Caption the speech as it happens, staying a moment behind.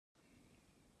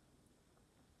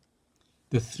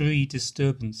The three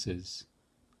disturbances.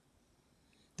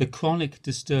 The chronic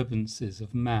disturbances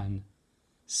of man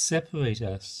separate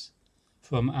us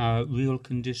from our real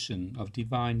condition of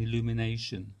divine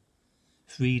illumination,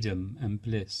 freedom and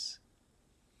bliss.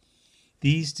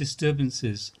 These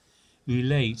disturbances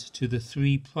relate to the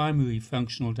three primary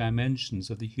functional dimensions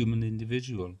of the human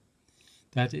individual,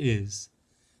 that is,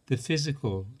 the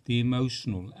physical, the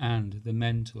emotional, and the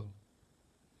mental.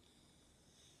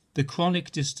 The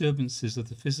chronic disturbances of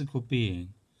the physical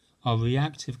being are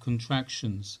reactive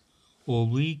contractions or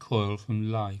recoil from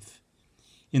life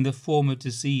in the form of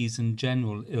disease and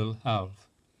general ill health,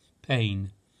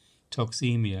 pain,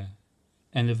 toxemia,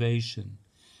 enervation,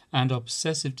 and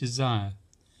obsessive desire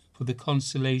for the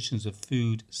consolations of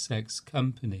food, sex,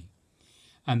 company,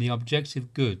 and the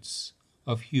objective goods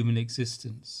of human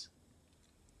existence.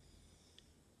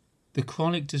 The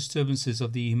chronic disturbances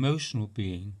of the emotional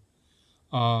being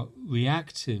are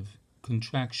reactive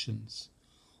contractions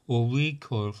or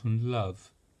recoil from love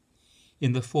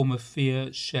in the form of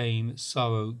fear, shame,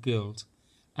 sorrow, guilt,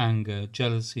 anger,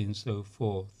 jealousy, and so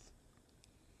forth.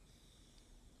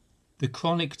 The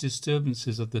chronic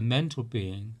disturbances of the mental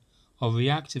being are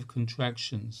reactive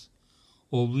contractions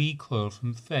or recoil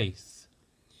from faith,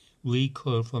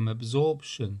 recoil from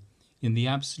absorption in the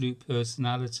absolute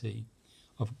personality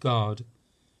of God,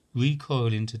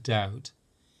 recoil into doubt,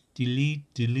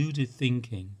 deluded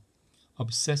thinking,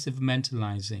 obsessive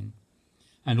mentalizing,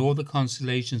 and all the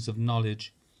consolations of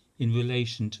knowledge in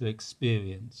relation to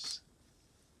experience.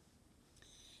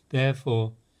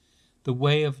 Therefore, the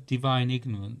way of divine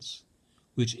ignorance,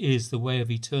 which is the way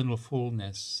of eternal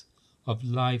fullness of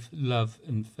life, love,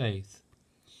 and faith,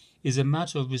 is a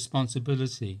matter of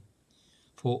responsibility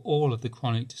for all of the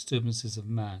chronic disturbances of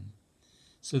man,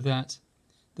 so that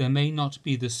there may not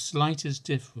be the slightest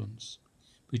difference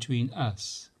between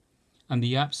us and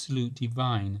the absolute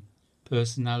divine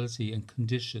personality and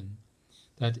condition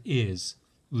that is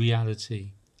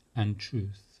reality and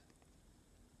truth.